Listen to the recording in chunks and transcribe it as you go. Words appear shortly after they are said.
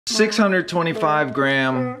625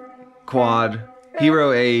 gram quad,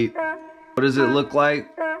 Hero 8. What does it look like?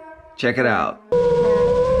 Check it out.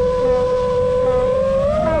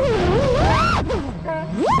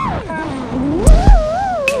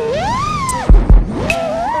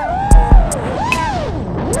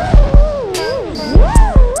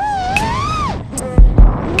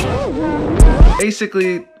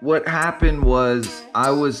 Basically, what happened was I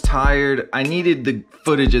was tired. I needed the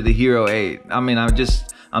footage of the Hero 8. I mean,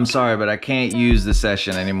 I'm sorry, but I can't use the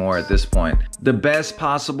session anymore at this point. The best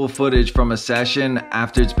possible footage from a session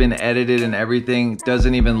after it's been edited and everything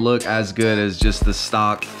doesn't even look as good as just the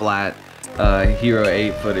stock flat Hero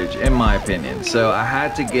 8 footage, in my opinion. So I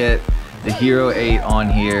had to get the Hero 8 on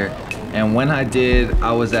here. And when I did,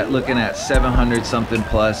 I was looking at 700 something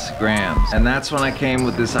plus grams. And that's when I came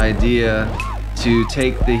with this idea to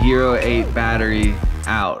take the Hero 8 battery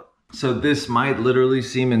out. So this might literally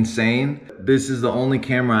seem insane. This is the only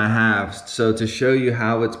camera I have. So to show you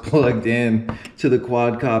how it's plugged in to the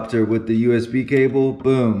quadcopter with the USB cable,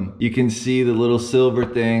 boom. You can see the little silver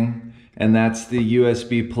thing, and that's the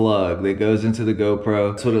USB plug that goes into the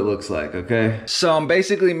GoPro. That's what it looks like, okay? So I'm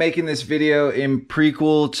basically making this video in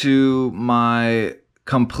prequel to my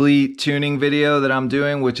complete tuning video that I'm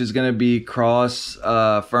doing, which is gonna be cross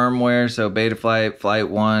firmware, so Betaflight, Flight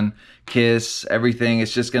 1, KISS, everything.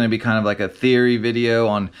 It's just gonna be kind of like a theory video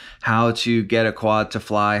on how to get a quad to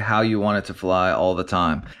fly, how you want it to fly all the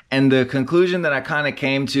time. And the conclusion that I kind of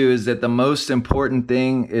came to is that the most important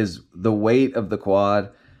thing is the weight of the quad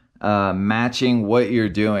matching what you're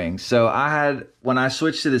doing. So when I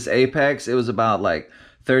switched to this Apex, it was about like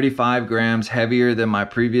 35 grams heavier than my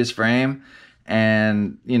previous frame.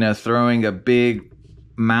 And, you know, throwing a big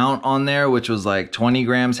mount on there, which was like 20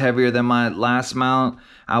 grams heavier than my last mount,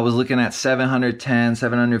 I was looking at 710,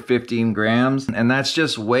 715 grams. And that's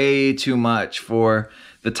just way too much for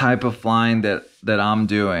the type of flying that I'm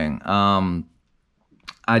doing.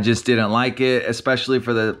 I just didn't like it, especially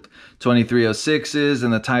for the 2306s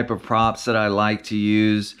and the type of props that I like to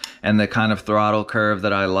use and the kind of throttle curve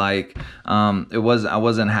that I like. I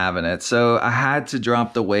wasn't having it. So I had to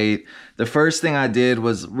drop the weight. The first thing I did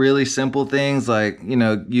was really simple things like, you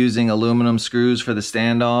know, using aluminum screws for the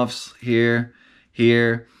standoffs here,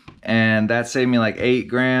 and that saved me like 8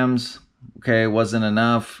 grams. Okay, wasn't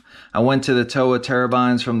enough. I went to the TOA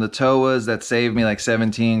turbines from the TOAs. That saved me like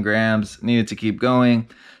 17 grams. Needed to keep going.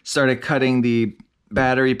 Started cutting the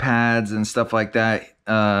battery pads and stuff like that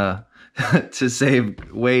to save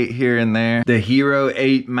weight here and there. The Hero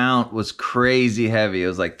 8 mount was crazy heavy. It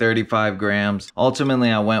was like 35 grams. Ultimately,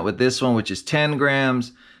 I went with this one, which is 10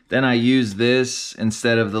 grams. Then I used this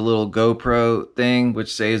instead of the little GoPro thing,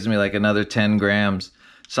 which saves me like another 10 grams,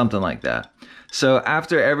 something like that. So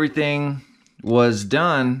after everything was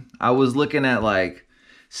done, I was looking at like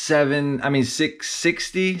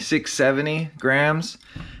 670 grams.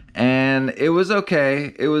 And it was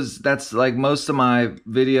okay. That's like most of my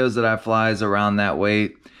videos that I fly is around that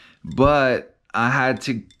weight, but I had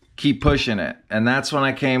to keep pushing it. And that's when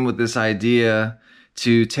I came with this idea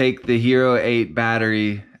to take the Hero 8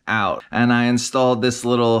 battery out. And I installed this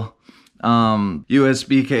little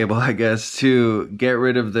USB cable, I guess, to get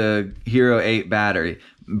rid of the Hero 8 battery.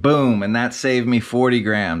 Boom, and that saved me 40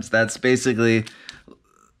 grams. That's basically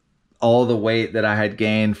all the weight that I had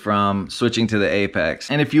gained from switching to the Apex.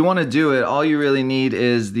 And if you want to do it, all you really need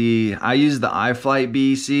is I use the iFlight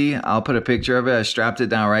BEC. I'll put a picture of it. I strapped it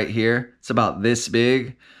down right here. It's about this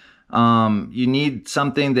big. You need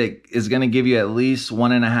something that is going to give you at least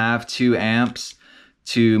 1.5, 2 amps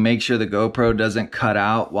to make sure the GoPro doesn't cut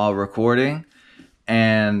out while recording.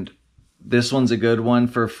 And this one's a good one.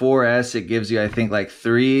 For 4S, it gives you, I think, like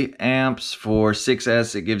 3 amps. For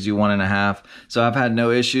 6S, it gives you 1.5. So I've had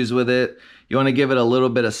no issues with it. You want to give it a little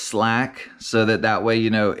bit of slack so that way, you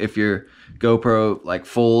know, if your GoPro like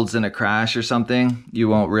folds in a crash or something, you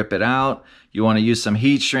won't rip it out. You want to use some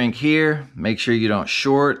heat shrink here. Make sure you don't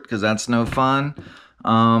short, because that's no fun.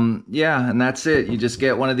 Yeah, and that's it. You just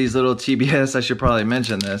get one of these little TBS. I should probably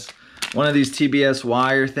mention this. One of these TBS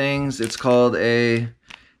wire things. It's called a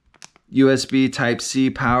USB Type-C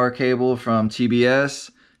power cable from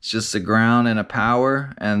TBS. It's just a ground and a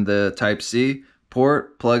power, and the Type-C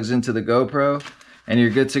port plugs into the GoPro, and you're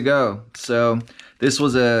good to go. So this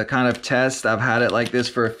was a kind of test. I've had it like this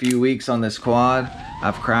for a few weeks on this quad.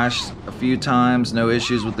 I've crashed a few times, no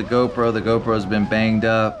issues with the GoPro. The GoPro's been banged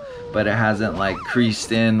up, but it hasn't like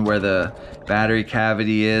creased in where the battery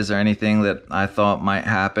cavity is or anything that I thought might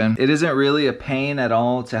happen. It isn't really a pain at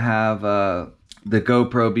all to have the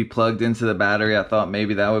GoPro be plugged into the battery. I thought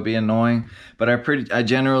maybe that would be annoying, but I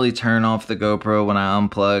generally turn off the GoPro when I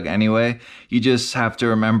unplug anyway. You just have to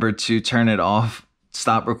remember to turn it off,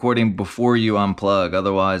 stop recording before you unplug,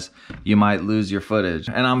 otherwise you might lose your footage.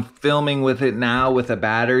 And I'm filming with it now with a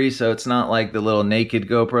battery, so it's not like the little naked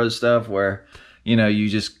GoPro stuff where, you know, you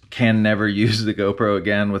just can never use the GoPro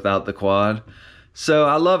again without the quad. So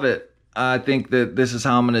I love it. I think that this is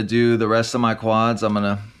how I'm gonna do the rest of my quads. I'm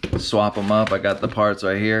gonna swap them up. I got the parts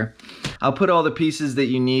right here. I'll put all the pieces that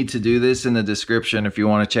you need to do this in the description if you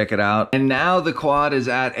want to check it out. And now the quad is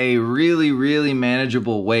at a really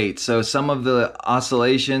manageable weight. So some of the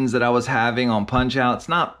oscillations that I was having on punch outs,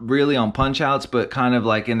 not really on punch outs, but kind of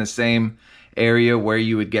like in the same area where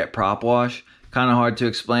you would get prop wash. Kind of hard to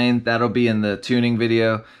explain. That'll be in the tuning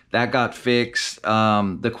video. That got fixed.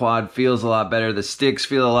 The quad feels a lot better. The sticks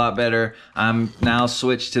feel a lot better. I'm now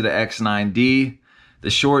switched to the X9D. The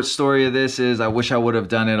short story of this is I wish I would have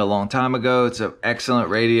done it a long time ago. It's an excellent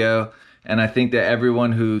radio. And I think that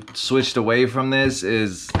everyone who switched away from this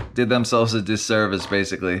did themselves a disservice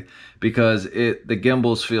basically, because the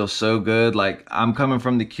gimbals feel so good. Like, I'm coming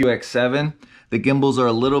from the QX7. The gimbals are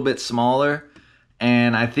a little bit smaller.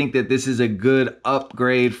 And I think that this is a good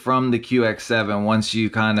upgrade from the QX7 once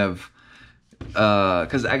you kind of,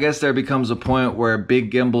 because I guess there becomes a point where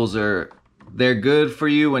big gimbals they're good for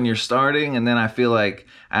you when you're starting. And then I feel like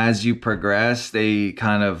as you progress, they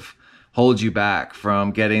kind of hold you back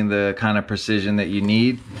from getting the kind of precision that you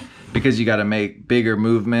need, because you got to make bigger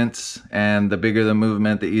movements. And the bigger the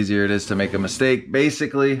movement, the easier it is to make a mistake.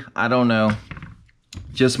 Basically, I don't know.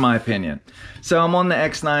 Just my opinion. So I'm on the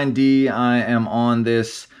X9D. I am on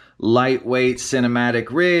this lightweight cinematic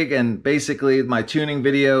rig, and basically my tuning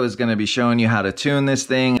video is going to be showing you how to tune this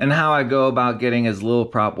thing and how I go about getting as little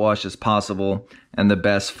prop wash as possible and the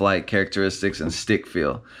best flight characteristics and stick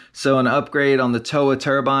feel. So an upgrade on the TOA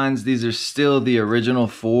turbines. These are still the original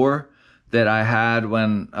 4 that I had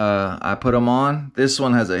when I put them on. This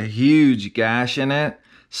one has a huge gash in it,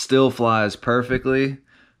 still flies perfectly.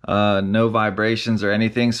 No vibrations or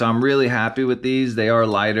anything, so I'm really happy with these. They are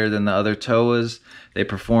lighter than the other TOAs. They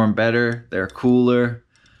perform better, they're cooler,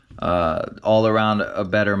 all around a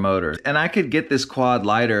better motor. And I could get this quad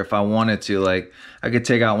lighter if I wanted to. Like, I could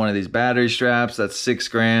take out one of these battery straps, that's 6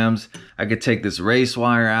 grams. I could take this race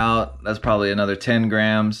wire out, that's probably another 10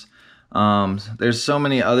 grams. There's so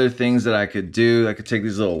many other things that I could do. I could take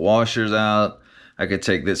these little washers out, I could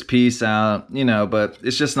take this piece out, you know, but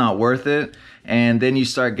it's just not worth it. And then you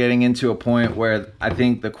start getting into a point where I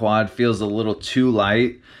think the quad feels a little too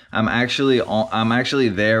light. I'm actually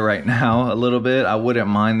there right now a little bit. I wouldn't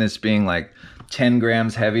mind this being like 10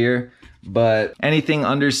 grams heavier, but anything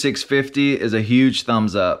under 650 is a huge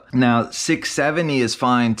thumbs up. Now 670 is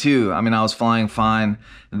fine too. I mean, I was flying fine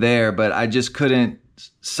there, but I just couldn't,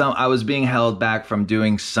 I was being held back from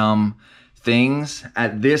doing some things.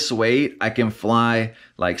 At this weight, I can fly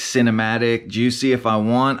like cinematic, juicy if I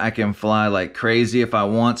want. I can fly like crazy if I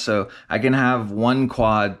want. So I can have one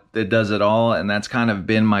quad that does it all. And that's kind of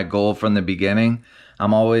been my goal from the beginning.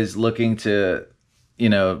 I'm always looking to, you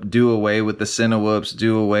know, do away with the Cinewhoops,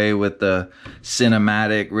 do away with the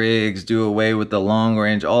cinematic rigs, do away with the long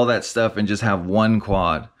range, all that stuff, and just have one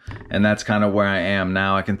quad. And that's kind of where I am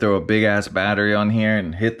now. I can throw a big ass battery on here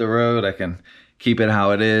and hit the road. I can keep it how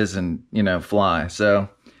it is and, you know, fly. So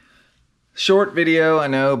short video, I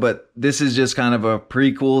know, but this is just kind of a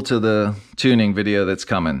prequel to the tuning video that's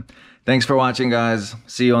coming. Thanks for watching, guys.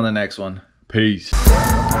 See you on the next one. Peace.